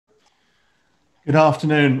Good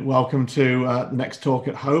afternoon. Welcome to the next talk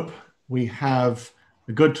at Hope. We have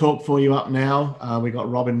a good talk for you up now. We got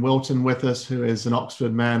Robin Wilton with us, who is an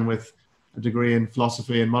Oxford man with a degree in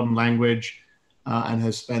philosophy and modern language, and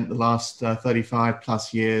has spent the last 35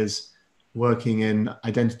 plus years working in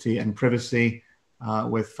identity and privacy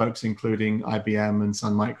with folks including IBM and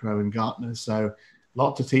Sun Micro and Gartner. So a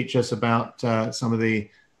lot to teach us about some of the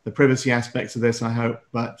privacy aspects of this, I hope.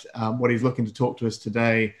 But what he's looking to talk to us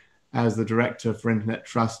today as the Director for Internet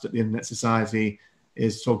Trust at the Internet Society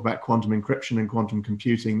is talk about quantum encryption and quantum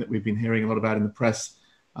computing that we've been hearing a lot about in the press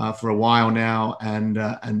for a while now. And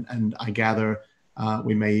I gather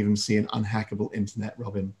we may even see an unhackable internet.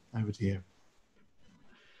 Robin, over to you.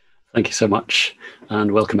 Thank you so much, and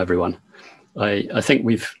welcome everyone. I think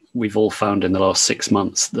we've all found in the last 6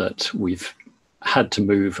 months that we've had to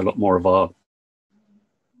move a lot more of our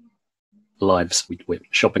lives. We're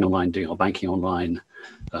shopping online, doing our banking online,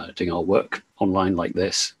 doing our work online like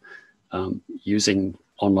this, using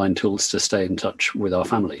online tools to stay in touch with our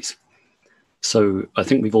families. So I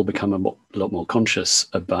think we've all become a lot more conscious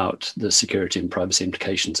about the security and privacy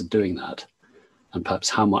implications of doing that, and perhaps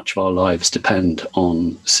how much of our lives depend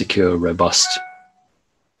on secure, robust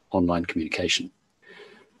online communication.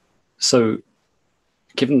 So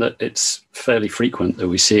given that it's fairly frequent that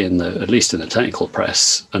we see at least in the technical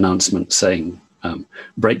press, announcements saying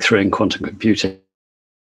breakthrough in quantum computing,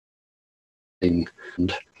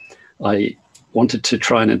 and I wanted to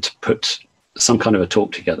try and put some kind of a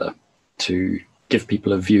talk together to give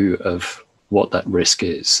people a view of what that risk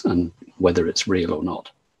is and whether it's real or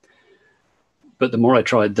not. But the more I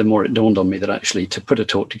tried, the more it dawned on me that actually to put a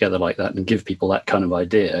talk together like that and give people that kind of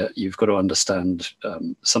idea, you've got to understand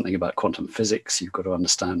something about quantum physics. You've got to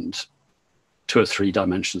understand 2 or 3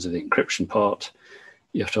 dimensions of the encryption part.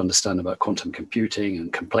 You have to understand about quantum computing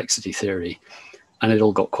and complexity theory, and it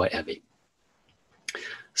all got quite heavy.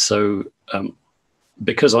 So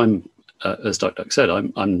because I'm, as Duck said,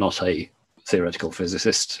 I'm not a theoretical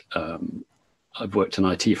physicist. I've worked in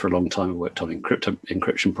IT for a long time. I've worked on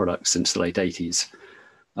encryption products since the late 80s,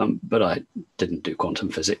 but I didn't do quantum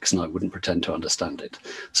physics and I wouldn't pretend to understand it.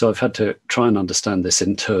 So I've had to try and understand this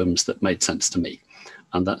in terms that made sense to me.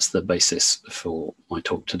 And that's the basis for my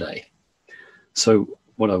talk today. So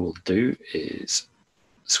what I will do is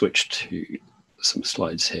switch to some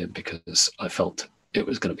slides here because I felt it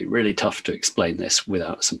was going to be really tough to explain this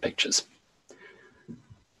without some pictures.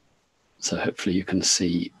 So hopefully you can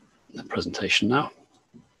see the presentation now.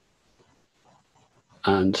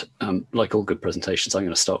 And like all good presentations, I'm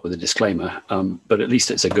going to start with a disclaimer, but at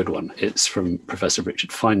least it's a good one. It's from Professor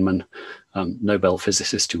Richard Feynman, Nobel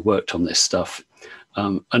physicist who worked on this stuff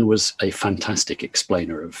and was a fantastic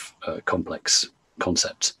explainer of complex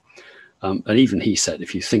concepts. And even he said,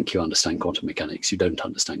 if you think you understand quantum mechanics, you don't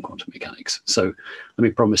understand quantum mechanics. So let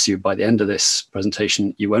me promise you, by the end of this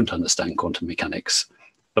presentation, you won't understand quantum mechanics,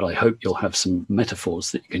 but I hope you'll have some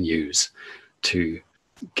metaphors that you can use to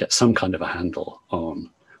get some kind of a handle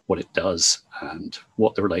on what it does and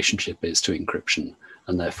what the relationship is to encryption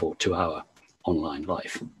and therefore to our online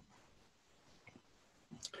life.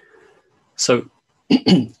 So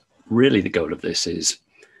really the goal of this is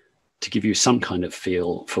to give you some kind of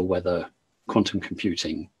feel for whether quantum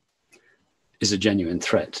computing is a genuine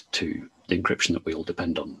threat to the encryption that we all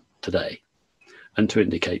depend on today, and to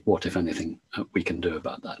indicate what, if anything, we can do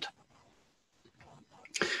about that.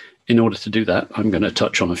 In order to do that, I'm going to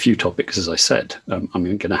touch on a few topics, as I said. I'm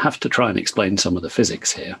going to have to try and explain some of the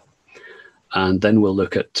physics here, and then we'll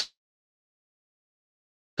look at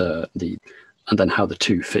and then how the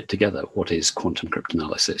two fit together. What is quantum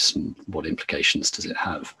cryptanalysis and what implications does it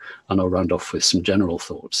have? And I'll round off with some general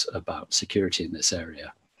thoughts about security in this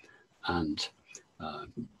area and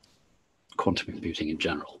quantum computing in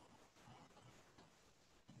general.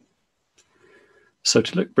 So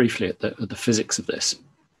to look briefly at the physics of this,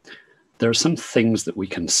 there are some things that we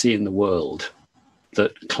can see in the world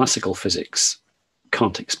that classical physics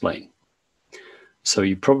can't explain. So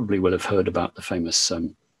you probably will have heard about the famous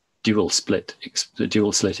dual slit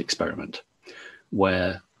experiment,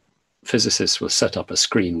 where physicists will set up a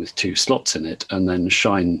screen with 2 slots in it and then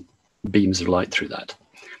shine beams of light through that.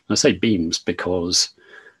 And I say beams because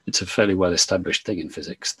it's a fairly well-established thing in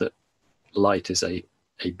physics that light is a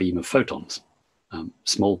beam of photons,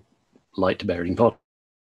 small light-bearing particles.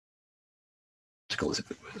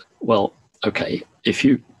 Well, okay, if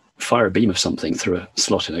you fire a beam of something through a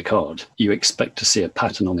slot in a card, you expect to see a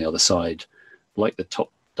pattern on the other side, like the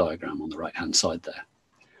top diagram on the right-hand side there.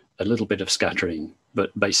 A little bit of scattering,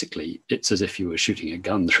 but basically it's as if you were shooting a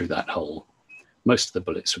gun through that hole. Most of the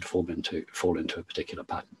bullets would fall into a particular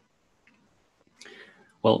pattern.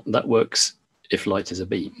 Well, that works if light is a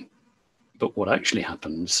beam. But what actually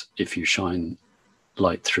happens if you shine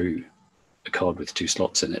light through a card with two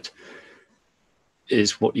slots in it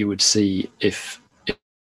is what you would see if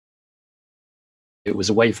it was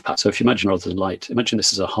a wave pattern. So if you imagine, rather than light, imagine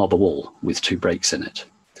this is a harbour wall with two breaks in it,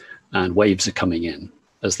 and waves are coming in.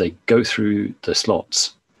 As they go through the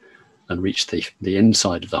slots and reach the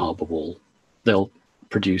inside of the harbour wall, they'll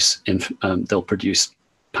produce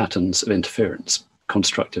patterns of interference,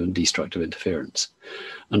 constructive and destructive interference.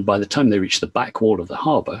 And by the time they reach the back wall of the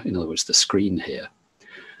harbour, in other words, the screen here,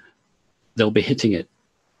 they'll be hitting it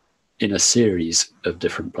in a series of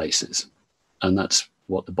different places. And that's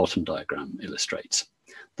what the bottom diagram illustrates.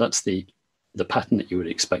 That's the pattern that you would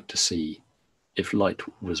expect to see if light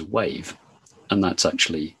was a wave. And that's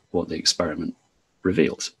actually what the experiment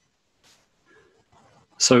reveals.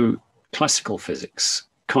 So classical physics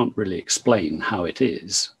can't really explain how it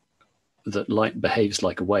is that light behaves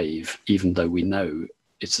like a wave, even though we know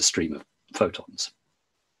it's a stream of photons.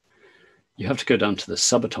 You have to go down to the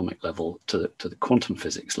subatomic level, to the quantum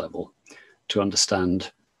physics level, to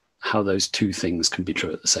understand how those two things can be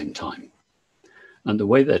true at the same time. And the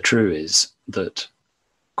way they're true is that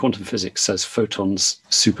quantum physics says photons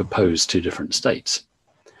superpose two different states.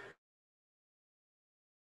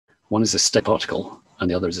 One is a state particle, and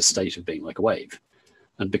the other is a state of being like a wave.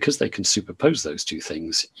 And because they can superpose those two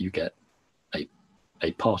things, you get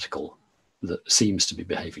a particle that seems to be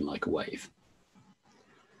behaving like a wave.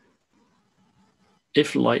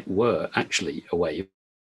 If light were actually a wave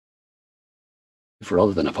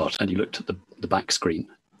rather than a particle, and you looked at the back screen,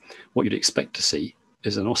 what you'd expect to see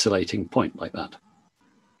is an oscillating point like that.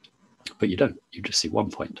 But you don't, you just see one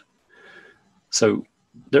point. So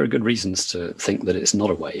there are good reasons to think that it's not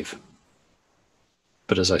a wave.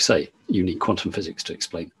 But as I say, you need quantum physics to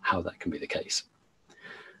explain how that can be the case.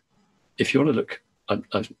 If you want to look,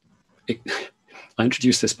 I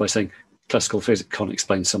introduced this by saying classical physics can't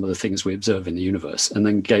explain some of the things we observe in the universe, and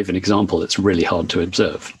then gave an example that's really hard to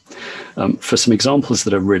observe. For some examples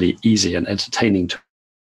that are really easy and entertaining to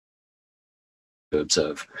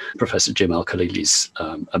observe, Professor Jim Al-Khalili's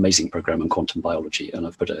amazing program on quantum biology, and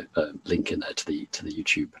I've put a link in there to the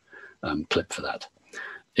YouTube clip for that.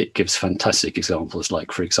 It gives fantastic examples,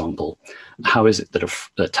 like, for example, how is it that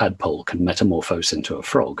a tadpole can metamorphose into a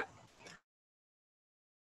frog?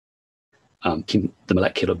 The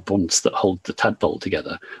molecular bonds that hold the tadpole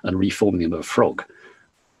together and reforming them of a frog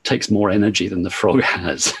takes more energy than the frog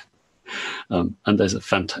has. And there's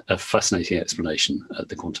a fascinating explanation at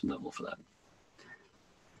the quantum level for that.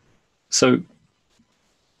 So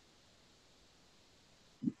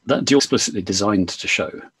that dual explicitly designed to show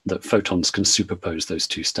that photons can superpose those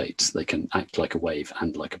two states. They can act like a wave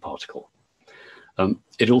and like a particle.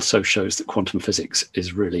 It also shows that quantum physics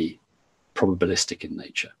is really probabilistic in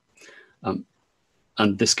nature.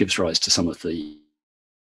 And this gives rise to some of the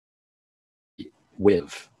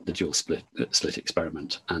with the dual slit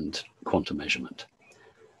experiment and quantum measurement.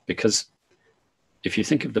 Because if you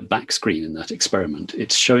think of the back screen in that experiment,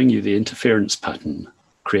 it's showing you the interference pattern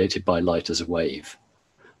created by light as a wave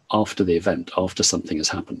after the event, after something has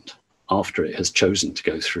happened, after it has chosen to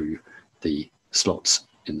go through the slots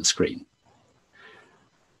in the screen.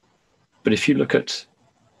 But if you look at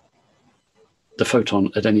the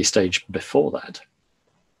photon at any stage before that,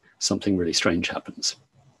 something really strange happens.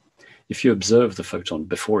 If you observe the photon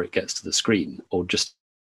before it gets to the screen, or just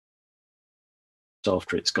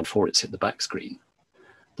after it's gone, before it's hit the back screen,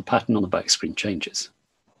 the pattern on the back screen changes.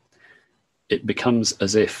 It becomes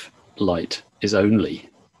as if light is only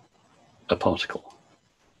a particle,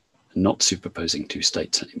 not superposing two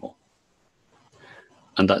states anymore.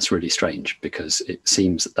 And that's really strange, because it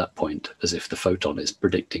seems at that point as if the photon is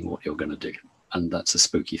predicting what you're going to do. And that's a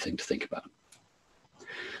spooky thing to think about.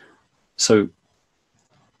 So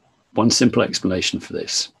one simple explanation for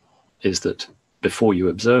this is that before you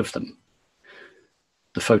observe them,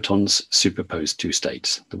 the photons superpose two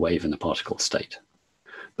states, the wave and the particle state.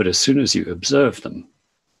 But as soon as you observe them,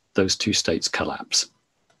 those two states collapse,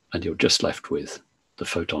 and you're just left with the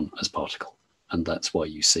photon as particle. And that's why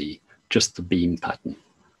you see just the beam pattern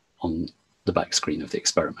on the back screen of the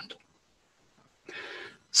experiment.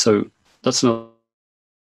 So that's another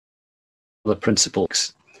principle,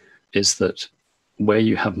 is that where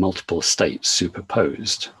you have multiple states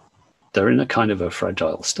superposed, they're in a kind of a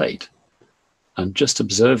fragile state. And just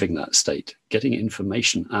observing that state, getting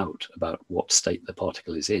information out about what state the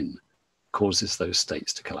particle is in, causes those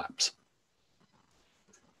states to collapse.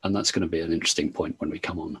 And that's going to be an interesting point when we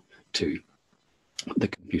come on to the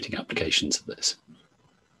computing applications of this.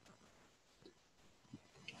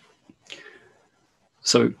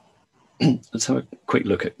 So let's have a quick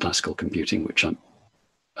look at classical computing, which I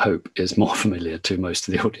hope is more familiar to most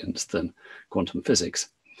of the audience than quantum physics.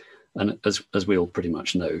 And as we all pretty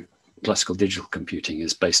much know, classical digital computing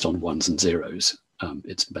is based on ones and zeros.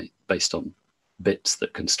 It's based on bits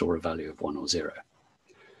that can store a value of 1 or 0.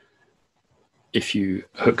 If you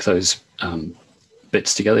hook those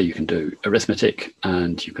bits together, you can do arithmetic,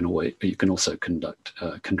 and you can also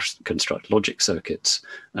construct logic circuits,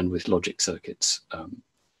 and with logic circuits,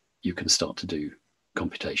 you can start to do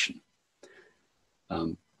computation.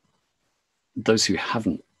 Those who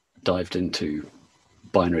haven't dived into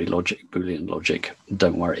binary logic, Boolean logic,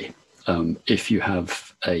 don't worry. If you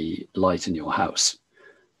have a light in your house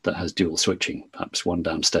that has dual switching, perhaps one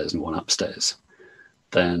downstairs and one upstairs,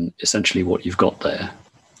 then essentially what you've got there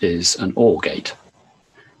is an OR gate.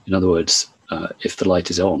 In other words, if the light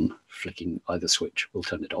is on, flicking either switch will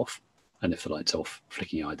turn it off, and if the light's off,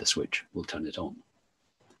 flicking either switch will turn it on.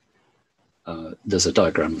 There's a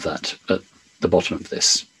diagram of that at the bottom of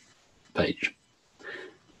this page.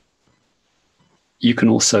 You can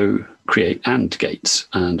also create AND gates,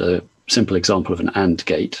 and a simple example of an AND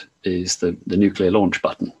gate is the nuclear launch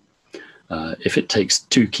button. If it takes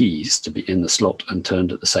 2 keys to be in the slot and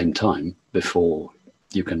turned at the same time before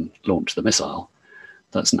you can launch the missile,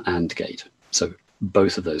 that's an AND gate. So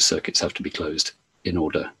both of those circuits have to be closed in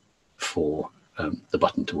order for the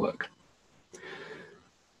button to work.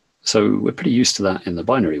 So we're pretty used to that in the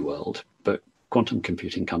binary world, but quantum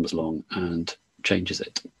computing comes along and changes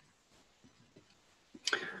it.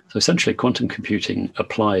 So essentially, quantum computing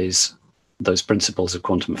applies those principles of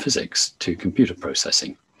quantum physics to computer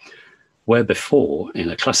processing, where before, in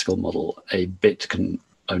a classical model, a bit can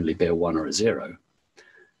only be a 1 or a 0.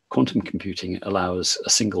 Quantum computing allows a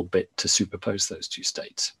single bit to superpose those 2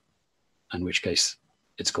 states, in which case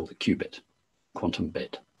it's called a qubit, quantum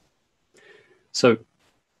bit. So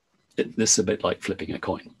this is a bit like flipping a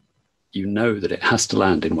coin. You know that it has to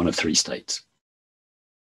land in one of 3 states.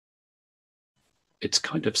 It's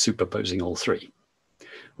kind of superposing all 3,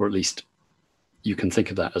 or at least you can think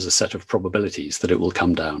of that as a set of probabilities that it will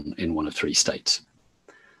come down in one of 3 states.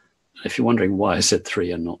 If you're wondering why I said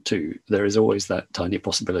 3 and not 2, there is always that tiny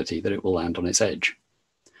possibility that it will land on its edge.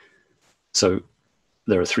 So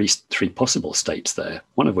there are three possible states there,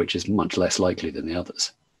 one of which is much less likely than the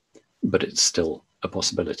others, but it's still a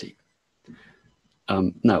possibility.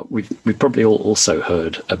 Now, we've probably all also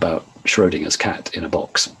heard about Schrodinger's cat in a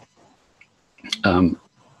box.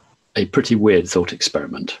 A pretty weird thought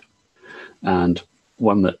experiment, and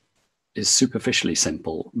one that is superficially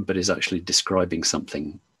simple, but is actually describing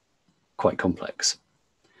something quite complex.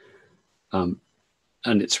 And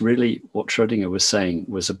it's really what Schrodinger was saying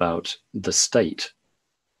was about the state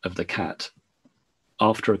of the cat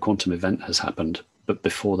after a quantum event has happened, but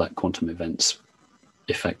before that quantum event's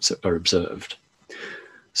effects are observed.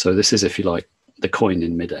 So this is, if you like, the coin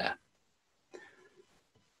in midair.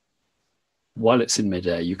 While it's in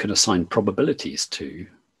midair, you can assign probabilities to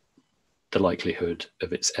the likelihood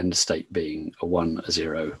of its end state being a 1, a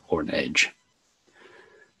 0, or an edge.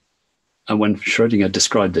 And when Schrodinger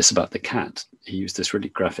described this about the cat, he used this really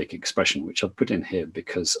graphic expression, which I've put in here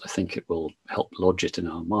because I think it will help lodge it in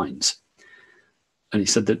our minds. And he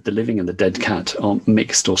said that the living and the dead cat are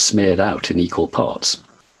mixed or smeared out in equal parts.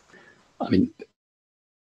 I mean,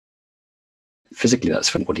 physically,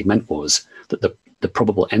 that's what he meant was that the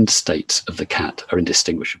probable end states of the cat are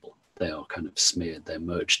indistinguishable. They are kind of smeared, they're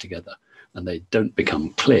merged together, and they don't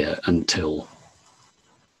become clear until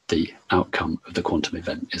the outcome of the quantum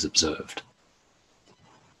event is observed.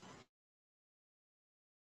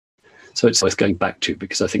 So it's worth going back to,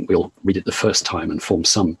 because I think we'll read it the first time and form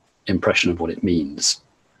some impression of what it means.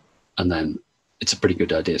 And then it's a pretty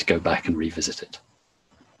good idea to go back and revisit it.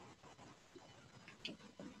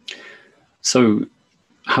 So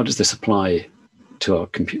how does this apply to our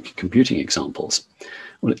computing examples?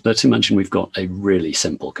 Well, let's imagine we've got a really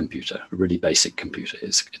simple computer, a really basic computer.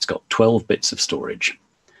 It's got 12 bits of storage,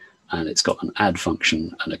 and it's got an add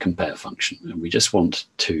function and a compare function. And we just want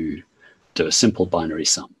to do a simple binary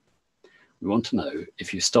sum. We want to know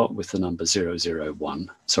if you start with the number 0001,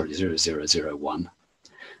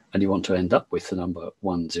 and you want to end up with the number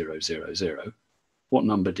 1000, what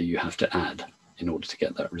number do you have to add in order to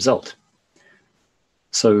get that result?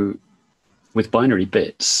 So with binary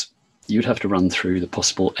bits, you'd have to run through the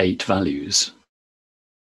possible 8 values,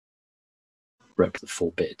 represent the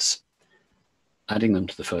 4 bits, adding them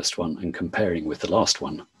to the first one and comparing with the last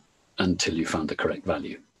one until you found the correct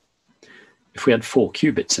value. If we had 4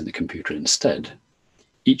 qubits in the computer instead,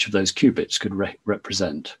 each of those qubits could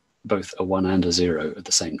represent both a 1 and a 0 at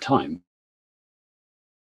the same time.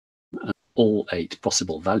 all 8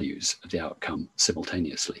 possible values of the outcome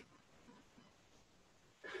simultaneously.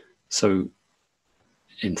 So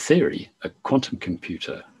in theory, a quantum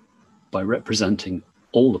computer, by representing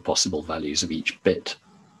all the possible values of each bit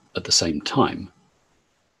at the same time,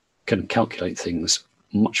 can calculate things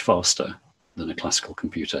much faster than a classical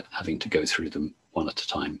computer, having to go through them one at a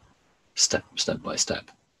time, step by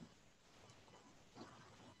step.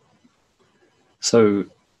 So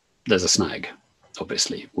there's a snag,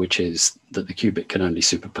 obviously, which is that the qubit can only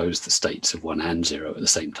superpose the states of 1 and 0 at the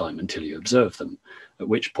same time until you observe them, at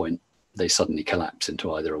which point they suddenly collapse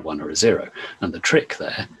into either a 1 or a 0. And the trick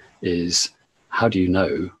there is, how do you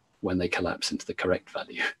know when they collapse into the correct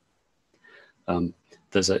value?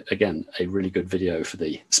 There's, again, a really good video for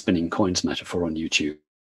the spinning coins metaphor on YouTube.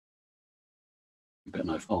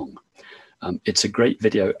 It's a great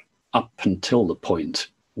video up until the point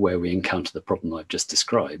where we encounter the problem I've just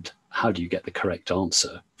described. How do you get the correct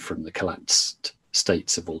answer from the collapsed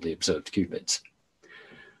states of all the observed qubits?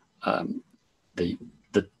 The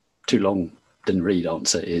too long didn't read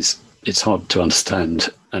answer is, it's hard to understand,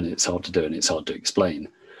 and it's hard to do, and it's hard to explain.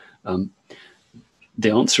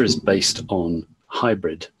 The answer is based on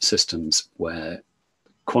hybrid systems where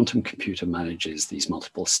quantum computer manages these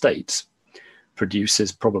multiple states,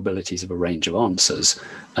 produces probabilities of a range of answers,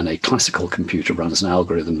 and a classical computer runs an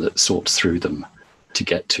algorithm that sorts through them to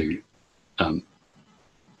get to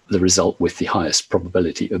the result with the highest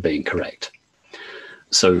probability of being correct.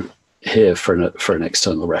 So here, for an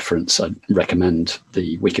external reference, I'd recommend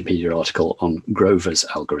the Wikipedia article on Grover's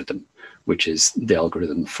algorithm, which is the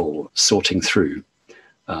algorithm for sorting through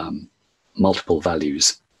multiple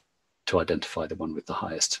values to identify the one with the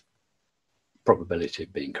highest probability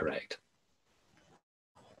of being correct.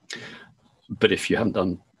 But if you haven't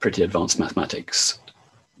done pretty advanced mathematics,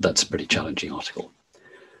 that's a pretty challenging article.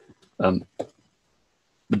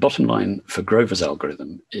 The bottom line for Grover's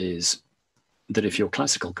algorithm is that if your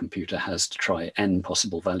classical computer has to try n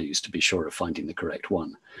possible values to be sure of finding the correct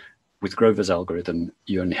one, with Grover's algorithm,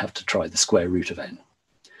 you only have to try the square root of n.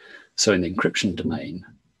 So in the encryption domain,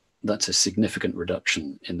 that's a significant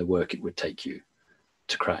reduction in the work it would take you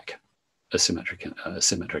to crack a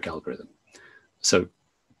symmetric algorithm. So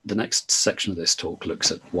the next section of this talk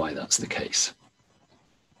looks at why that's the case.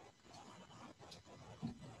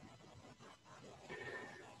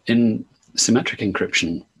 In symmetric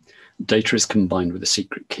encryption, data is combined with a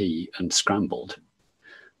secret key and scrambled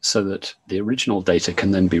so that the original data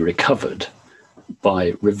can then be recovered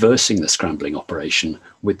by reversing the scrambling operation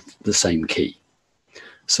with the same key.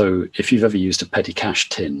 So if you've ever used a petty cash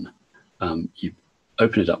tin, you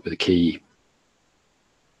open it up with a key,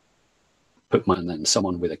 put money, and then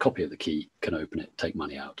someone with a copy of the key can open it, take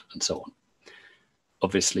money out, and so on.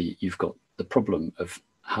 Obviously, you've got the problem of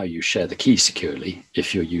how you share the key securely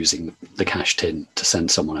if you're using the cash tin to send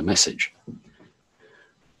someone a message.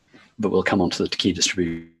 But we'll come on to the key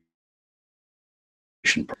distribution.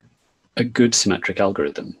 A good symmetric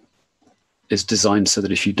algorithm is designed so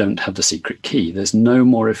that if you don't have the secret key, there's no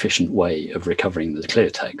more efficient way of recovering the clear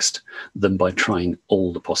text than by trying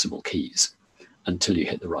all the possible keys until you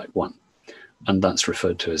hit the right one. And that's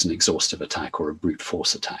referred to as an exhaustive attack or a brute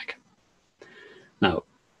force attack. Now,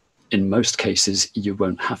 in most cases, you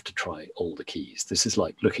won't have to try all the keys. This is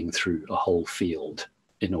like looking through a whole field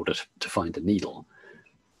in order to find a needle.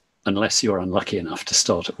 Unless you're unlucky enough to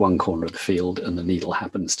start at one corner of the field and the needle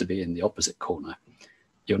happens to be in the opposite corner,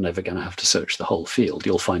 you're never going to have to search the whole field.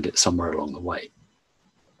 You'll find it somewhere along the way.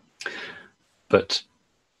 But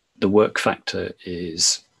the work factor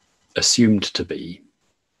is assumed to be,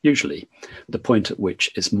 usually, the point at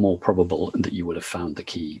which it's more probable that you would have found the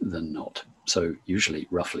key than not. So usually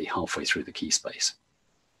roughly halfway through the key space.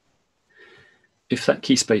 If that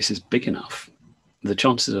key space is big enough, the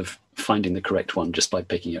chances of finding the correct one just by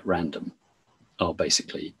picking at random are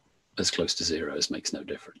basically as close to zero as makes no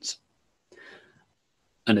difference.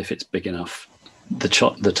 And if it's big enough, the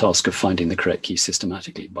task of finding the correct key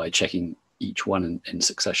systematically by checking each one in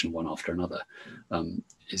succession, one after another,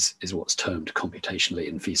 is what's termed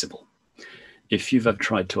computationally infeasible. If you've ever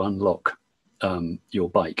tried to unlock your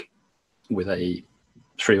bike with a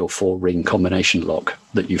 3 or 4 ring combination lock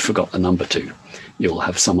that you forgot the number to, you'll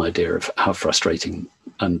have some idea of how frustrating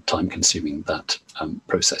and time consuming that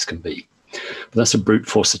process can be. But that's a brute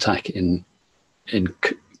force attack in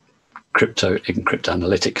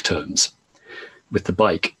cryptanalytic terms. With the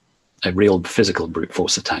bike, a real physical brute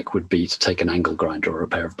force attack would be to take an angle grinder or a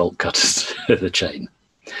pair of bolt cutters to the chain.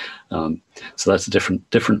 So that's a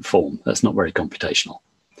different form. That's not very computational.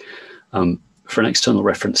 For an external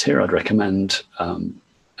reference here, I'd recommend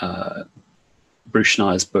Bruce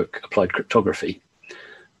Schneier's book, Applied Cryptography.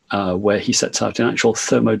 where he sets out in actual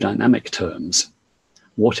thermodynamic terms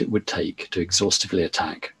what it would take to exhaustively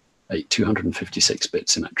attack a 256-bit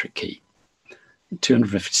symmetric key.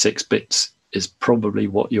 256 bits is probably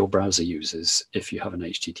what your browser uses if you have an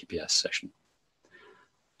HTTPS session.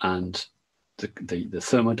 And the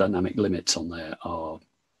thermodynamic limits on there are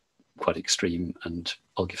quite extreme, and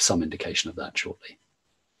I'll give some indication of that shortly.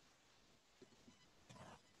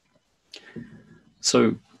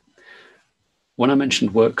 So when I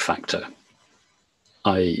mentioned work factor,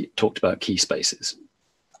 I talked about key spaces.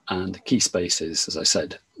 And key spaces, as I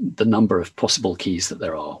said, the number of possible keys that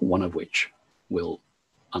there are, one of which will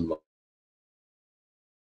unlock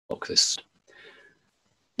this.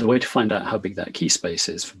 The way to find out how big that key space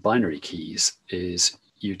is for binary keys is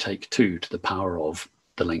you take 2 to the power of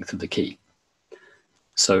the length of the key.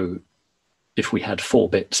 So if we had 4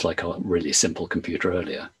 bits like our really simple computer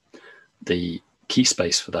earlier, the key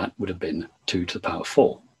space for that would have been 2 to the power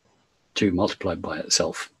 4, 2 multiplied by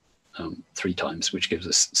itself 3 times, which gives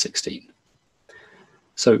us 16.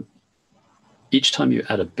 So each time you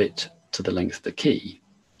add a bit to the length of the key,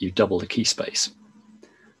 you double the key space.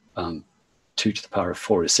 2 to the power of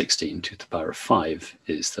 4 is 16, 2 to the power of 5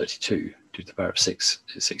 is 32, 2 to the power of 6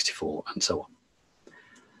 is 64, and so on.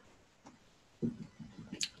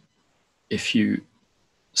 If you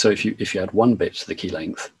add 1 bit to the key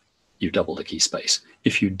length, you double the key space.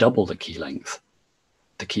 If you double the key length,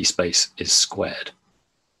 the key space is squared.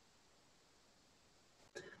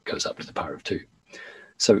 Goes up to the power of 2.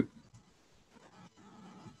 So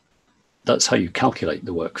that's how you calculate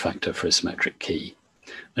the work factor for a symmetric key.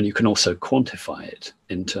 And you can also quantify it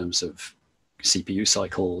in terms of CPU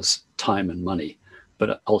cycles, time, and money.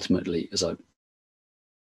 But ultimately, as I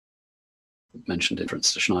mentioned in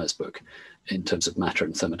reference to Schneier's book, in terms of matter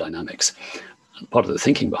and thermodynamics. And part of the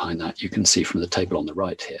thinking behind that you can see from the table on the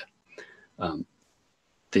right here.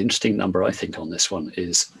 The interesting number, I think, on this one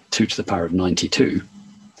is 2 to the power of 92,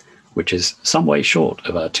 which is some way short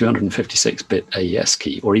of our 256-bit AES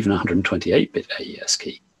key, or even 128-bit AES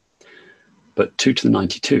key. But 2 to the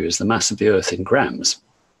 92 is the mass of the Earth in grams.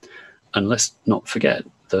 And let's not forget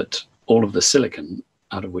that all of the silicon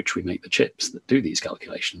out of which we make the chips that do these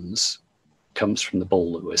calculations comes from the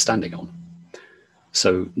ball that we're standing on.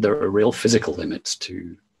 So there are real physical limits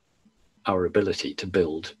to our ability to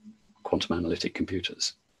build quantum analytic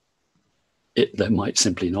computers. There might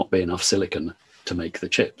simply not be enough silicon to make the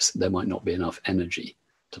chips. There might not be enough energy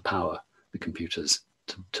to power the computers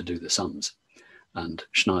to do the sums. And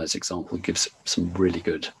Schneier's example gives some really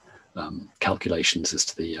good calculations as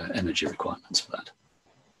to the energy requirements for that.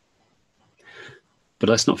 But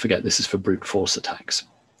let's not forget, this is for brute force attacks.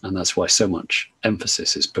 And that's why so much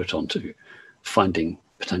emphasis is put onto finding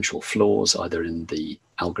potential flaws, either in the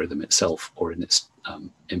algorithm itself or in its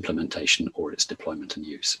implementation or its deployment and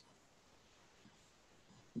use.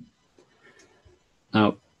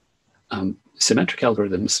 Now, symmetric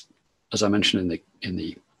algorithms, as I mentioned in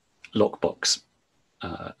the lockbox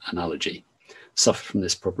analogy, suffer from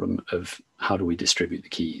this problem of how do we distribute the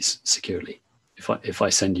keys securely. If I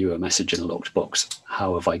send you a message in a locked box,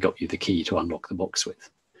 how have I got you the key to unlock the box with?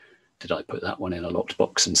 Did I put that one in a locked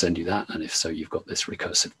box and send you that? And if so, you've got this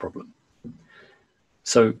recursive problem.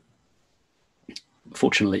 So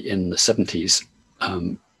fortunately, in the 70s,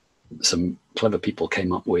 some clever people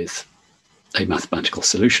came up with a mathematical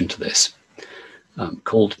solution to this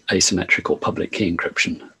called asymmetric or public key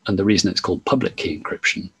encryption. And the reason it's called public key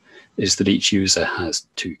encryption is that each user has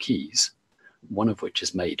 2 keys, one of which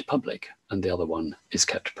is made public and the other one is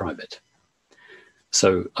kept private.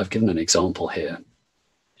 So I've given an example here.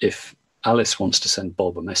 If Alice wants to send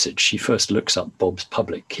Bob a message, she first looks up Bob's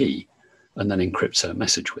public key and then encrypts her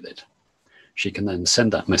message with it. She can then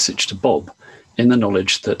send that message to Bob in the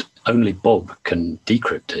knowledge that only Bob can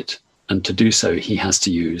decrypt it, and to do so he has to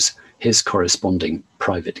use his corresponding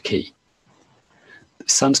private key. It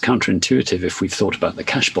sounds counterintuitive if we've thought about the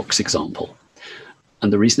cashbox example.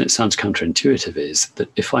 And the reason it sounds counterintuitive is that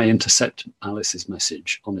if I intercept Alice's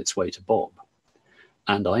message on its way to Bob,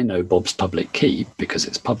 and I know Bob's public key because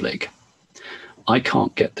it's public, I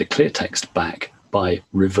can't get the clear text back by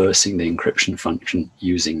reversing the encryption function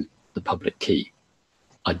using the public key.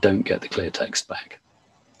 I don't get the clear text back.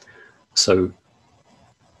 So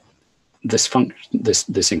this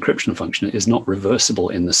encryption function is not reversible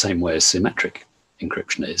in the same way as symmetric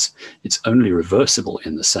encryption is. It's only reversible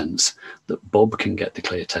in the sense that Bob can get the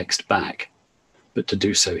clear text back, but to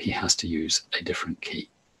do so he has to use a different key.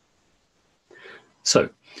 So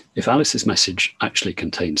if Alice's message actually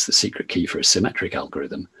contains the secret key for a symmetric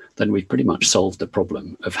algorithm, then we've pretty much solved the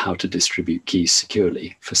problem of how to distribute keys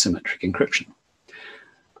securely for symmetric encryption.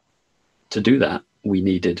 To do that, we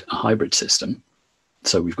needed a hybrid system.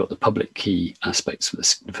 So we've got the public key aspects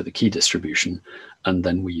for the key distribution, and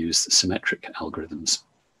then we use the symmetric algorithms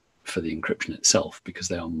for the encryption itself, because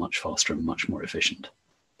they are much faster and much more efficient.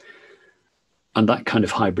 And that kind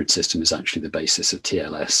of hybrid system is actually the basis of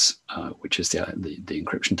TLS, which is the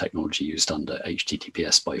encryption technology used under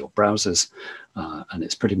HTTPS by your browsers. And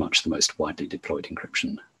it's pretty much the most widely deployed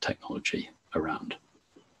encryption technology around.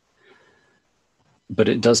 But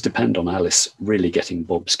it does depend on Alice really getting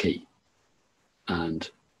Bob's key. And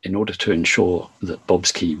in order to ensure that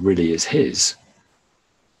Bob's key really is his,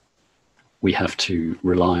 we have to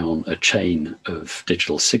rely on a chain of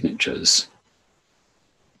digital signatures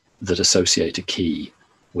that associate a key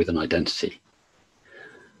with an identity.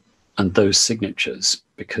 And those signatures,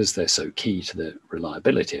 because they're so key to the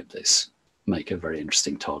reliability of this, make a very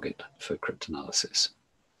interesting target for cryptanalysis.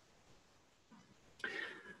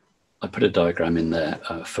 I put a diagram in there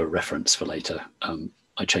for reference for later.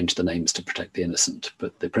 I changed the names to protect the innocent,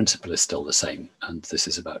 but the principle is still the same. And this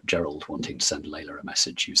is about Gerald wanting to send Layla a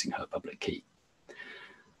message using her public key.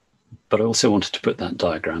 But I also wanted to put that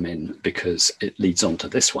diagram in because it leads on to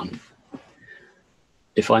this one.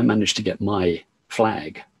 If I manage to get my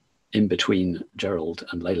flag in between Gerald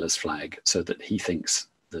and Layla's flag so that he thinks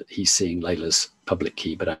that he's seeing Layla's public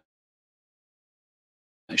key, but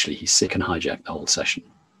actually he can hijack the whole session.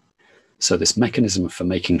 So this mechanism for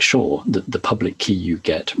making sure that the public key you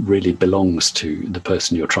get really belongs to the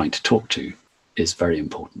person you're trying to talk to is very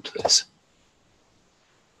important to this.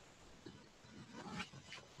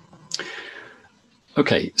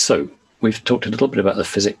 Okay, so we've talked a little bit about the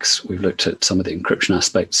physics. We've looked at some of the encryption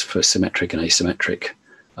aspects for symmetric and asymmetric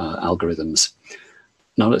algorithms.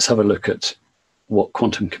 Now let's have a look at what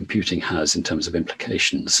quantum computing has in terms of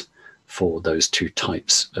implications for those two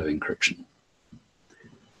types of encryption.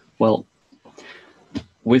 Well,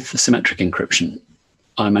 with the symmetric encryption,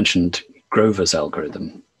 I mentioned Grover's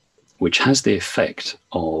algorithm, which has the effect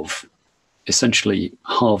of essentially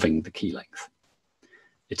halving the key length.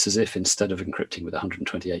 It's as if instead of encrypting with a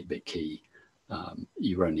 128-bit key,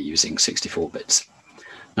 you're only using 64 bits.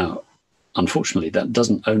 Now, unfortunately, that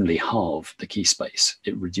doesn't only halve the key space,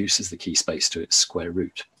 it reduces the key space to its square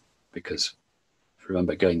root, because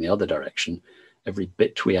remember, going the other direction, every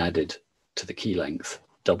bit we added to the key length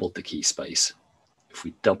doubled the key space. If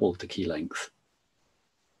we doubled the key length,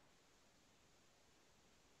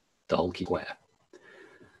 the whole key square.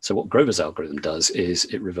 So what Grover's algorithm does is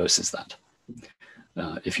it reverses that.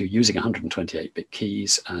 If you're using 128-bit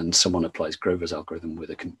keys and someone applies Grover's algorithm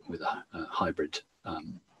with a hybrid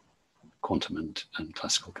quantum and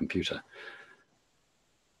classical computer,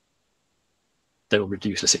 they will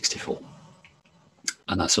reduce to 64.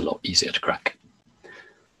 And that's a lot easier to crack.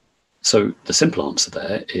 So the simple answer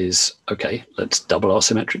there is, okay, let's double our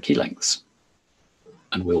symmetric key lengths.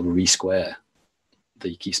 And we'll resquare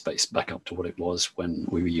the key space back up to what it was when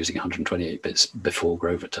we were using 128 bits before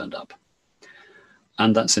Grover turned up.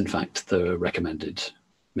 And that's in fact the recommended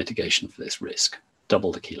mitigation for this risk,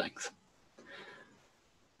 double the key length.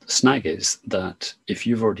 The snag is that if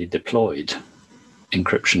you've already deployed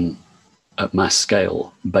encryption at mass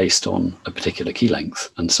scale based on a particular key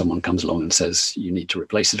length, and someone comes along and says you need to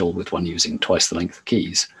replace it all with one using twice the length of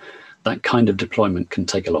keys, that kind of deployment can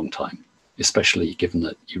take a long time, especially given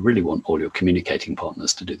that you really want all your communicating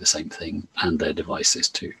partners to do the same thing and their devices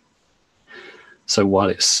too. So while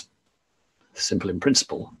it's simple in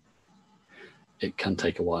principle, it can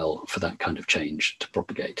take a while for that kind of change to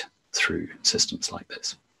propagate through systems like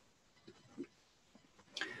this.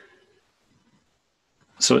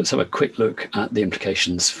 So let's have a quick look at the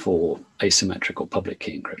implications for asymmetric or public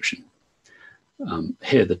key encryption.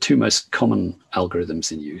 Here, the two most common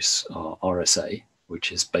algorithms in use are RSA,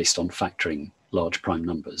 which is based on factoring large prime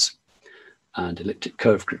numbers, and elliptic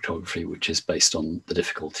curve cryptography, which is based on the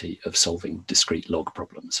difficulty of solving discrete log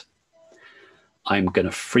problems. I'm going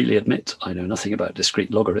to freely admit I know nothing about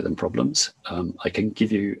discrete logarithm problems. I can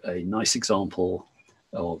give you a nice example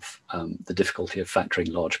of the difficulty of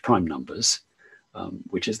factoring large prime numbers,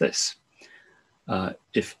 which is this.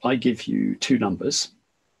 If I give you two numbers,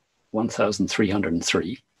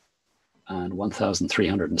 1,303 and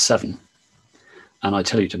 1,307, and I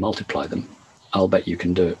tell you to multiply them, I'll bet you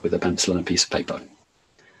can do it with a pencil and a piece of paper.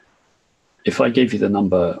 If I gave you the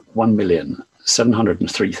number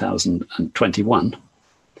 1,703,021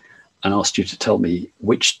 and asked you to tell me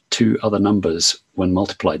which two other numbers, when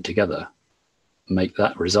multiplied together, make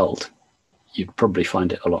that result, you'd probably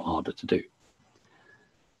find it a lot harder to do.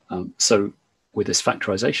 So with this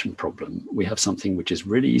factorization problem, we have something which is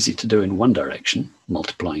really easy to do in one direction,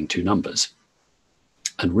 multiplying two numbers,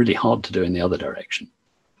 and really hard to do in the other direction.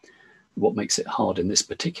 What makes it hard in this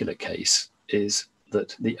particular case is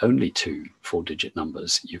that the only two 4-digit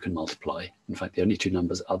numbers you can multiply, in fact, the only two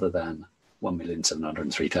numbers other than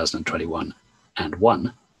 1,703,021 and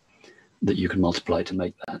 1 that you can multiply to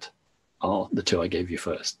make that are the two I gave you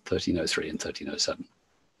first, 1303 and 1307.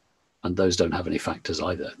 And those don't have any factors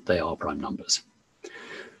either. They are prime numbers.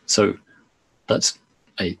 So that's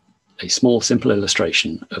a small, simple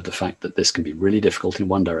illustration of the fact that this can be really difficult in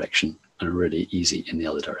one direction and really easy in the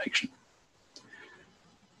other direction.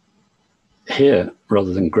 Here,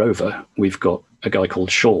 rather than Grover, we've got a guy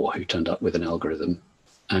called Shaw who turned up with an algorithm,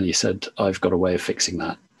 and he said, I've got a way of fixing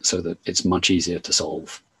that so that it's much easier to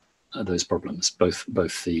solve those problems, both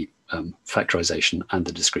the factorization and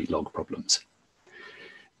the discrete log problems.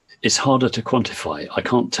 It's harder to quantify. I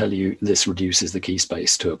can't tell you this reduces the key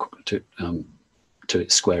space to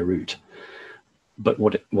its square root, but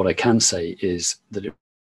what I can say is that it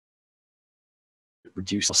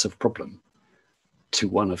reduces loss of problem to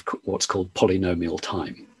one of what's called polynomial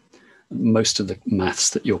time. Most of the maths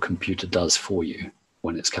that your computer does for you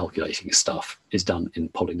when it's calculating stuff is done in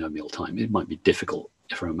polynomial time. It might be difficult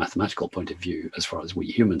from a mathematical point of view as far as we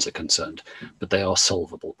humans are concerned, but they are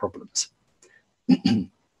solvable problems.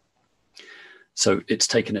 So it's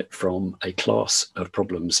taken it from a class of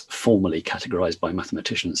problems formally categorized by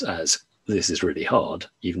mathematicians as this is really hard,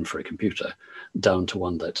 even for a computer, down to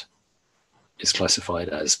one that is classified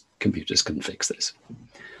as computers can fix this.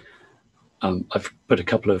 I've put a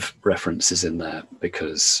couple of references in there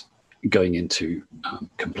because going into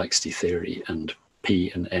complexity theory and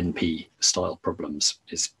P and NP style problems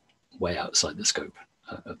is way outside the scope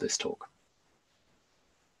of this talk.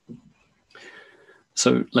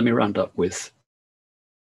 So let me round up with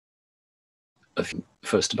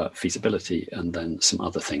first about feasibility and then some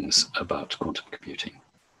other things about quantum computing.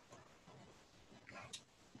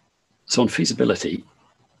 So on feasibility,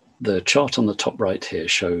 the chart on the top right here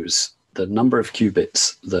shows the number of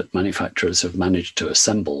qubits that manufacturers have managed to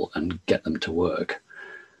assemble and get them to work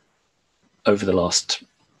over the last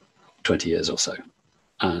 20 years or so.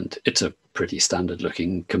 And it's a pretty standard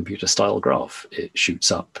looking computer style graph. It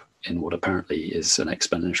shoots up in what apparently is an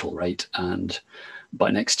exponential rate. And by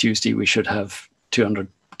next Tuesday, we should have 200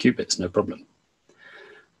 qubits, no problem.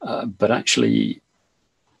 But actually,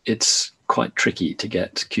 it's quite tricky to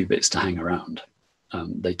get qubits to hang around.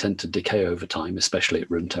 They tend to decay over time, especially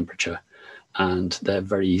at room temperature, and they're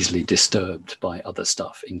very easily disturbed by other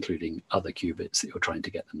stuff, including other qubits that you're trying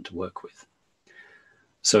to get them to work with.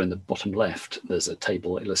 So in the bottom left, there's a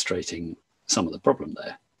table illustrating some of the problem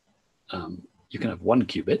there. You can have 1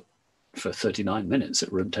 qubit for 39 minutes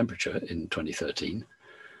at room temperature in 2013,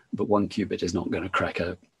 but 1 qubit is not going to crack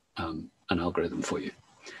an algorithm for you.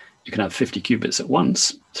 You can have 50 qubits at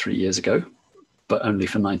once 3 years ago, but only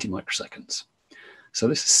for 90 microseconds. So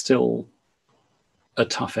this is still a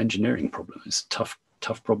tough engineering problem. It's a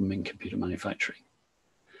tough problem in computer manufacturing.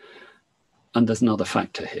 And there's another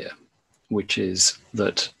factor here, which is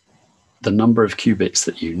that the number of qubits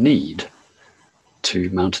that you need to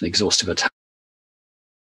mount an exhaustive attack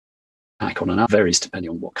on an algorithm varies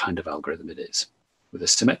depending on what kind of algorithm it is. With a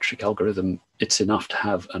symmetric algorithm, it's enough to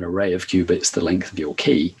have an array of qubits the length of your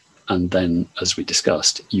key, and then, as we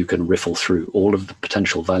discussed, you can riffle through all of the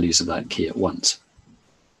potential values of that key at once.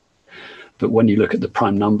 But when you look at the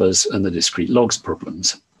prime numbers and the discrete logs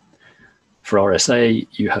problems, for RSA,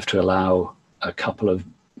 you have to allow a couple of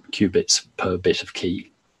qubits per bit of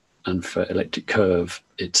key. And for elliptic curve,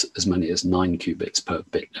 it's as many as 9 qubits per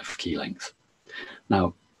bit of key length.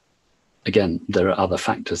 Now, again, there are other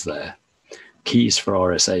factors there. Keys for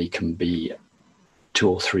RSA can be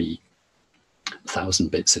 2,000 or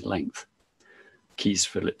 3,000 bits in length. Keys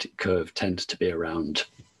for elliptic curve tend to be around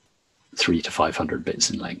 300 to 500 bits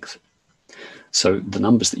in length. So the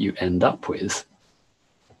numbers that you end up with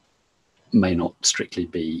may not strictly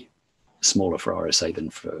be smaller for RSA than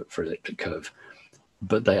for elliptic curve,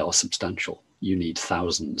 but they are substantial. You need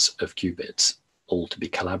thousands of qubits all to be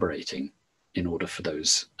collaborating in order for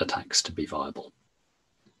those attacks to be viable.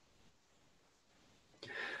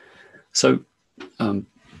 So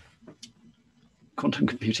quantum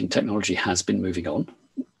computing technology has been moving on.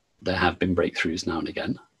 There have been breakthroughs now and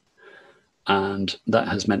again. And that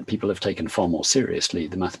has meant people have taken far more seriously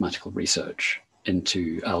the mathematical research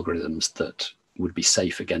into algorithms that would be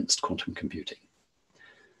safe against quantum computing.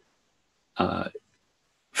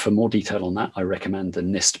 For more detail on that, I recommend the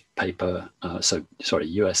NIST paper,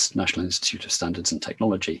 US National Institute of Standards and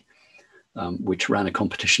Technology, which ran a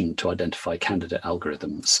competition to identify candidate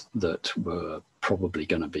algorithms that were probably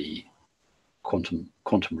going to be quantum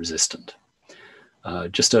resistant.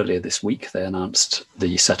 Just earlier this week, they announced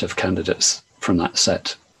the set of candidates from that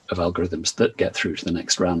set of algorithms that get through to the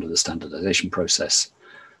next round of the standardization process.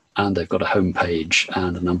 And they've got a home page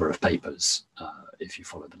and a number of papers, if you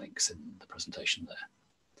follow the links in the presentation there.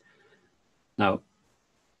 Now,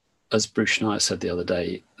 as Bruce Schneier said the other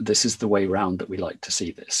day, this is the way round that we like to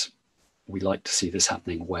see this. We like to see this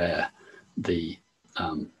happening where the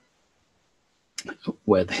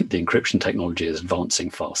encryption technology is advancing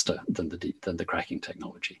faster than the cracking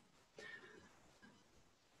technology.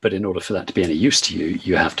 But in order for that to be any use to you,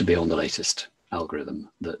 you have to be on the latest algorithm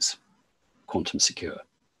that's quantum secure.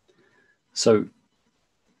 So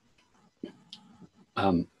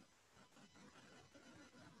a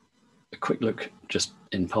quick look just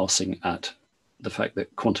in passing at the fact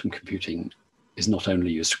that quantum computing is not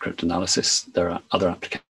only used for cryptanalysis, there are other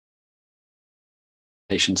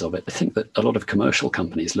applications of it. I think that a lot of commercial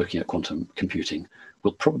companies looking at quantum computing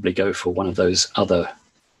will probably go for one of those other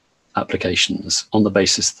applications on the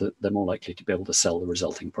basis that they're more likely to be able to sell the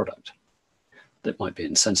resulting product. That might be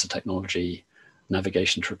in sensor technology,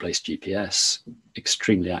 navigation to replace GPS,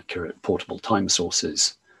 extremely accurate portable time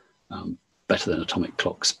sources, better than atomic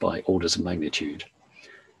clocks by orders of magnitude.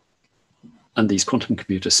 And these quantum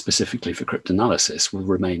computers specifically for cryptanalysis will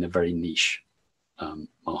remain a very niche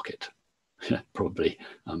market. Probably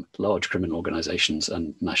large criminal organizations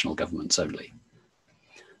and national governments only.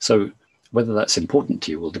 So whether that's important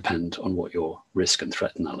to you will depend on what your risk and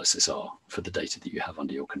threat analysis are for the data that you have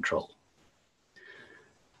under your control.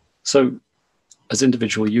 So as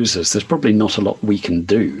individual users, there's probably not a lot we can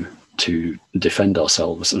do to defend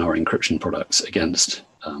ourselves and our encryption products against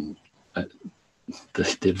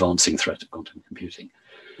the advancing threat of quantum computing.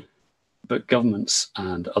 But governments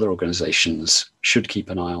and other organizations should keep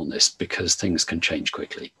an eye on this because things can change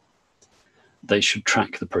quickly. They should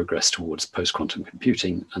track the progress towards post-quantum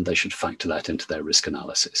computing, and they should factor that into their risk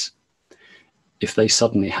analysis. If they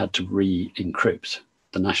suddenly had to re-encrypt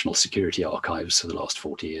the national security archives for the last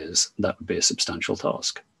 40 years, that would be a substantial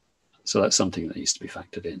task. So that's something that needs to be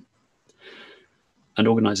factored in. And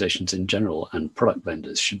organizations in general and product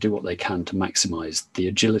vendors should do what they can to maximize the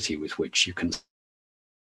agility with which you can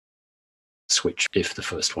switch if the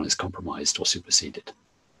first one is compromised or superseded.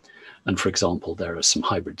 And for example, there are some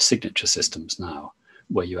hybrid signature systems now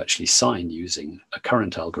where you actually sign using a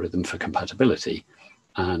current algorithm for compatibility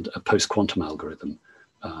and a post-quantum algorithm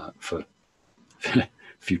for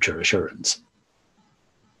future assurance.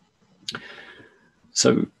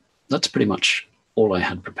 So that's pretty much all I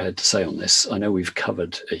had prepared to say on this. I know we've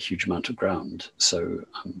covered a huge amount of ground, so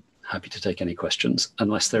I'm happy to take any questions,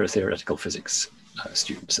 unless there are theoretical physics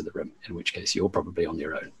students in the room, in which case you're probably on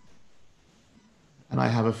your own. And I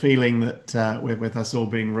have a feeling that with us all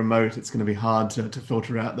being remote, it's going to be hard to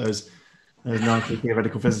filter out those nasty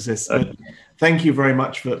theoretical physicists. But thank you very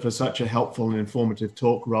much for such a helpful and informative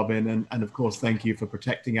talk, Robin. And of course, thank you for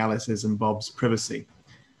protecting Alice's and Bob's privacy.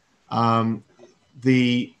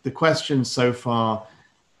 The questions so far,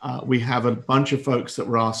 we have a bunch of folks that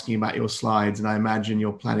were asking about your slides, and I imagine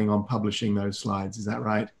you're planning on publishing those slides. Is that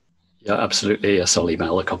right? Yeah, absolutely. Yes, I'll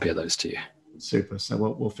email a copy of those to you. Super. So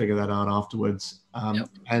we'll figure that out afterwards. Yep.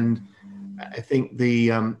 And I think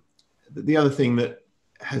the other thing that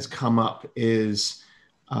has come up is,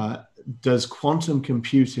 does quantum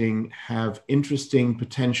computing have interesting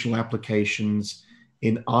potential applications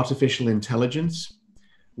in artificial intelligence,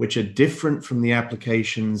 which are different from the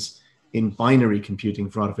applications in binary computing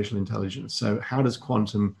for artificial intelligence? So how does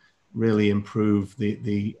quantum really improve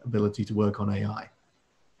the ability to work on AI?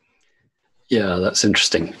 Yeah, that's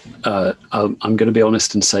interesting. I'm going to be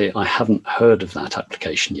honest and say I haven't heard of that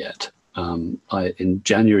application yet. In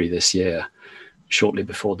January this year, shortly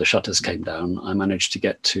before the shutters came down, I managed to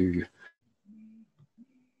get to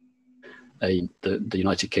the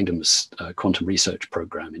United Kingdom's quantum research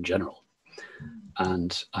program in general.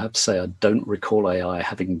 And I have to say, I don't recall AI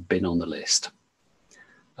having been on the list.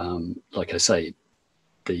 Like I say,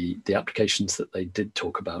 the applications that they did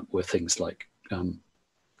talk about were things like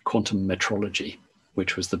quantum metrology,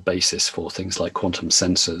 which was the basis for things like quantum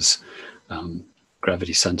sensors,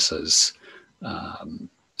 gravity sensors,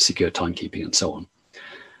 secure timekeeping, and so on.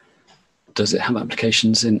 Does it have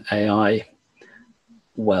applications in AI?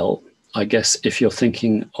 Well, I guess if you're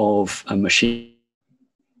thinking of a machine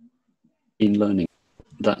learning,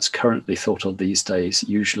 that's currently thought of these days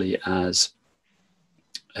usually as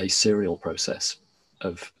a serial process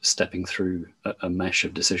of stepping through a mesh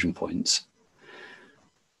of decision points.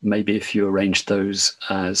 Maybe if you arrange those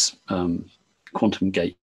as quantum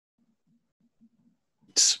gates,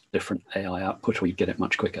 different AI output, or you get it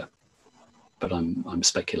much quicker. But I'm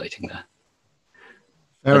speculating there.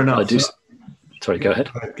 Fair enough. Sorry, go ahead.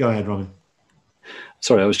 Go ahead, Robin.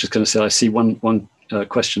 Sorry, I was just going to say I see one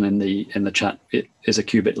question in the chat, is a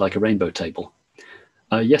qubit like a rainbow table?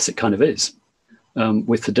 Yes, it kind of is,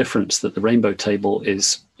 with the difference that the rainbow table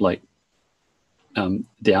is like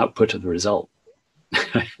the output of the result.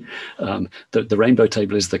 The rainbow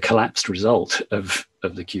table is the collapsed result of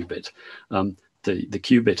the qubit. The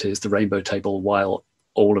qubit is the rainbow table, while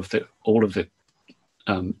all of the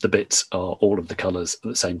bits are all of the colors at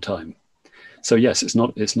the same time. So yes, it's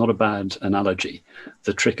not a bad analogy.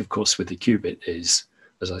 The trick, of course, with the qubit is,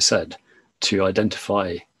 as I said, to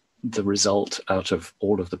identify the result out of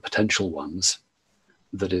all of the potential ones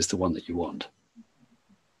that is the one that you want.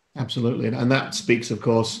 Absolutely, and that speaks, of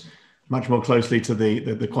course, much more closely to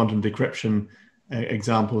the quantum decryption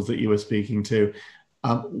examples that you were speaking to.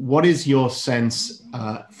 What is your sense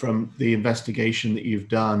from the investigation that you've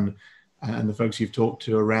done and the folks you've talked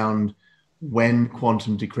to around when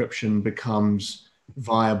quantum decryption becomes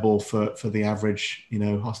viable for the average,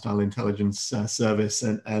 hostile intelligence service,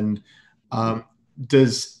 and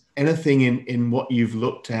does anything in what you've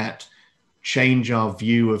looked at change our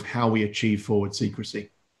view of how we achieve forward secrecy?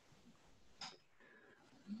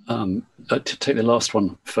 To take the last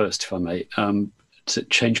one first, if I may, to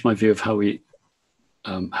change my view of how we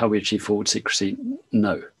achieve forward secrecy,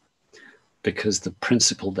 no, because the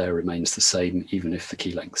principle there remains the same, even if the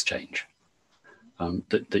key lengths change.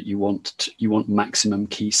 That you want maximum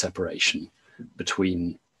key separation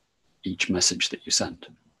between each message that you send,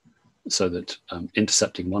 so that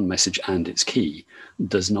intercepting one message and its key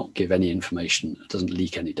does not give any information, doesn't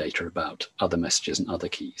leak any data about other messages and other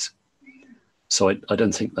keys. So I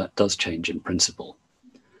don't think that does change in principle.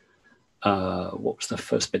 What was the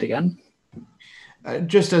first bit again?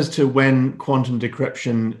 Just as to when quantum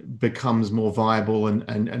decryption becomes more viable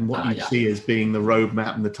and what you see as being the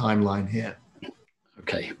roadmap and the timeline here.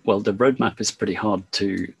 Okay, well, the roadmap is pretty hard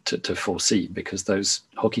to foresee, because those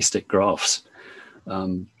hockey stick graphs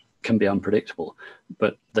can be unpredictable,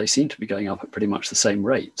 but they seem to be going up at pretty much the same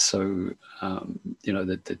rate. So,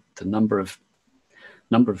 the number of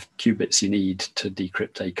qubits you need to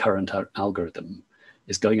decrypt a current algorithm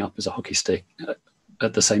is going up as a hockey stick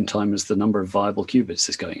at the same time as the number of viable qubits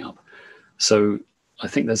is going up. So I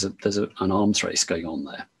think there's an arms race going on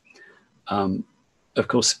there. Of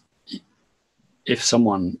course, if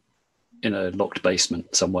someone in a locked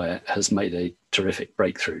basement somewhere has made a terrific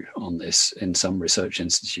breakthrough on this in some research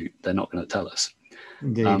institute, they're not going to tell us.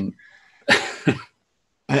 Indeed.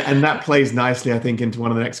 And that plays nicely, I think, into one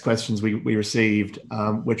of the next questions we received,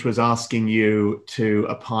 which was asking you to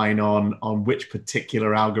opine on which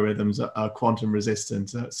particular algorithms are quantum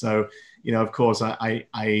resistant. So, of course, I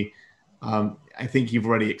think you've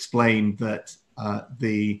already explained that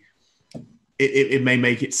it may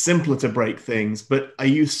make it simpler to break things, but are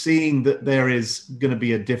you seeing that there is going to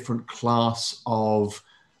be a different class of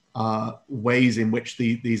ways in which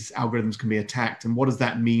these algorithms can be attacked? And what does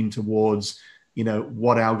that mean towards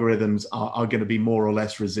what algorithms are going to be more or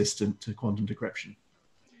less resistant to quantum decryption?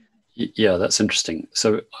 Yeah, that's interesting.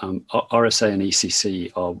 So RSA and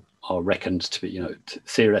ECC are reckoned to be,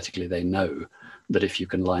 theoretically they know that if you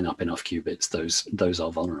can line up enough qubits, those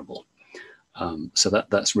are vulnerable. So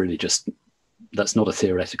that's really that's not a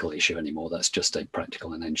theoretical issue anymore. That's just a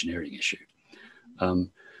practical and engineering issue.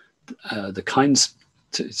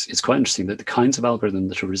 It's quite interesting that the kinds of algorithms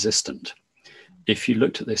that are resistant, if you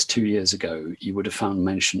looked at this 2 years ago, you would have found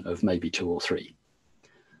mention of maybe 2 or 3.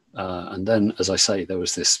 And then, as I say, there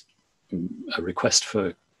was a request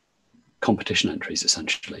for competition entries,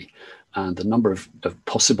 essentially. And the number of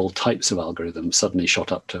possible types of algorithms suddenly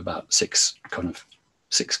shot up to about 6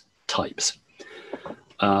 types.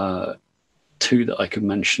 2 that I could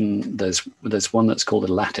mention, there's one that's called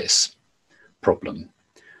a lattice problem,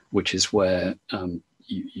 which is where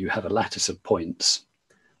you have a lattice of points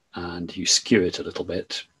and you skew it a little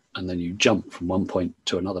bit, and then you jump from one point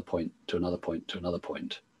to another point, to another point, to another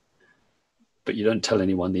point. But you don't tell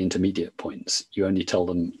anyone the intermediate points. You only tell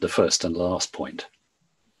them the first and last point.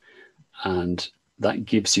 And that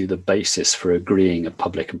gives you the basis for agreeing a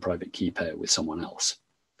public and private key pair with someone else.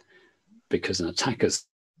 Because an attacker's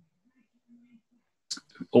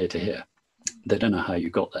here to here. They don't know how you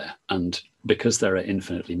got there. And because there are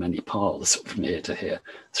infinitely many paths from here to here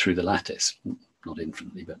through the lattice, not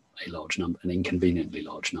infinitely, but a large number, an inconveniently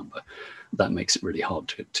large number, that makes it really hard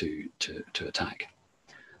to attack.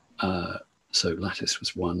 So lattice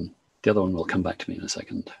was one. The other one will come back to me in a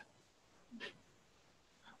second.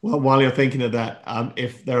 Well, while you're thinking of that,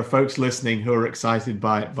 if there are folks listening who are excited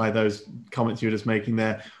by those comments you're just making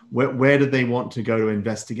there, where do they want to go to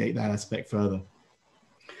investigate that aspect further?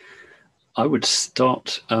 I would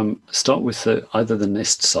start with either the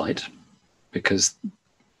NIST site, because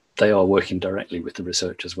they are working directly with the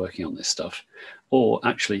researchers working on this stuff. Or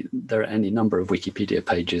actually, there are any number of Wikipedia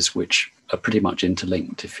pages which are pretty much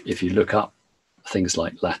interlinked. If you look up things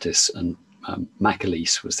like lattice and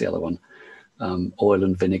macaleese was the other one, oil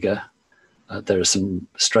and vinegar, there are some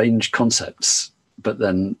strange concepts, but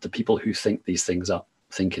then the people who think these things up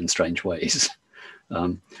think in strange ways.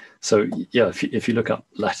 So yeah, if you look up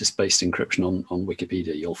lattice-based encryption on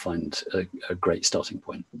Wikipedia, you'll find a great starting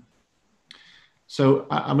point. So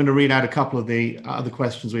I'm going to read out a couple of the other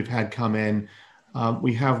questions we've had come in.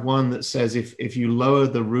 We have one that says, if you lower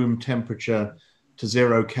the room temperature to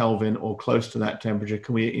 0 Kelvin or close to that temperature,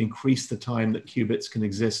 can we increase the time that qubits can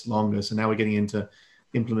exist longer? So now we're getting into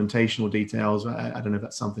implementational details. I don't know if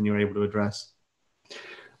that's something you're able to address.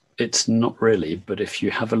 It's not really, but if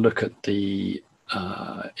you have a look at the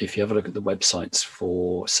websites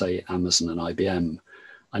for, say, Amazon and IBM,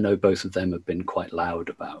 I know both of them have been quite loud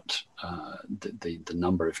about the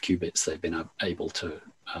number of qubits they've been able to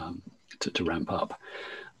ramp up,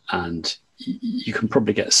 and you can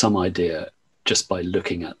probably get some idea just by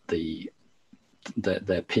looking at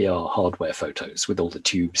their PR hardware photos with all the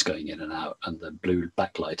tubes going in and out and the blue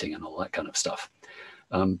backlighting and all that kind of stuff.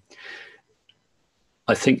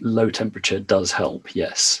 I think low temperature does help,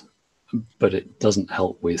 yes, but it doesn't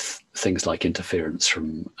help with things like interference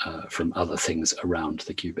from other things around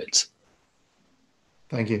the qubits.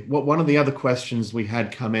 Thank you. Well, one of the other questions we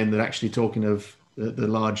had come in, that actually, talking of the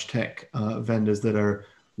large tech vendors that are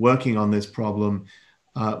working on this problem,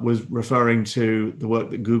 was referring to the work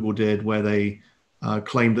that Google did, where they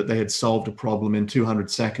claimed that they had solved a problem in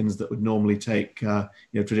 200 seconds that would normally take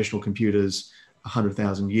traditional computers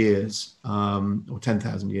 100,000 years or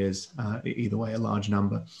 10,000 years, either way, a large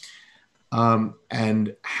number.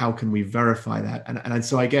 And how can we verify that? And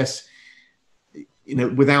so I guess,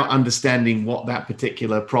 without understanding what that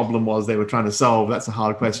particular problem was they were trying to solve, that's a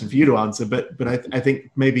hard question for you to answer. But I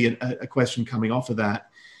think maybe a question coming off of that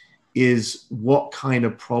is, what kind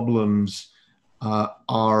of problems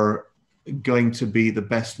are going to be the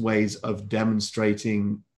best ways of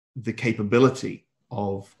demonstrating the capability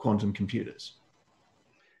of quantum computers?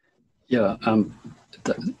 Yeah,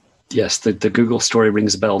 yes, the Google story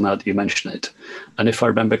rings a bell now that you mention it. And if I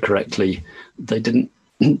remember correctly, they didn't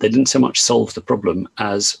so much solve the problem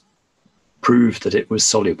as prove that it was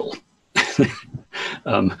soluble.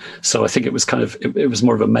 So I think it was it was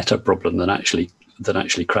more of a meta problem than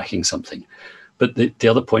actually cracking something. But the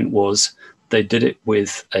other point was, they did it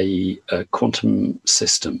with a quantum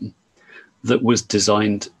system that was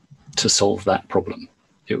designed to solve that problem.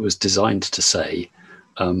 It was designed to say,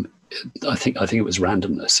 I think it was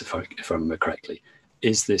randomness, if I remember correctly.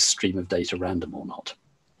 Is this stream of data random or not?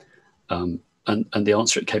 And the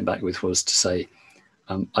answer it came back with was to say,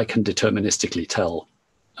 I can deterministically tell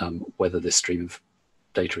whether this stream of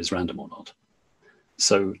data is random or not.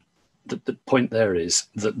 So the point there is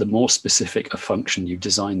that the more specific a function you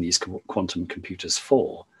design these quantum computers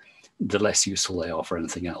for, the less useful they are for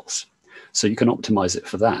anything else. So you can optimize it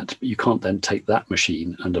for that, but you can't then take that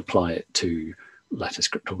machine and apply it to lattice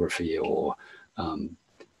cryptography or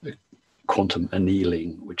quantum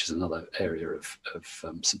annealing, which is another area of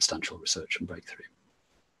substantial research and breakthrough.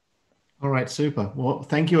 All right, super. Well,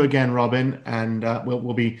 thank you again, Robin. And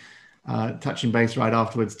we'll be touching base right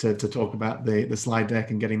afterwards to talk about the slide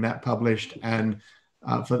deck and getting that published. And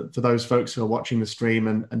for those folks who are watching the stream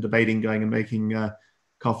and debating going and making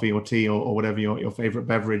coffee or tea or whatever your favorite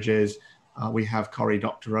beverage is, we have Cory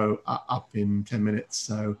Doctorow up in 10 minutes.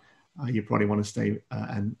 So you probably want to stay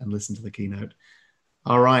and listen to the keynote.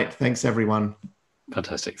 All right. Thanks, everyone.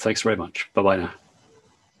 Fantastic. Thanks very much. Bye-bye now.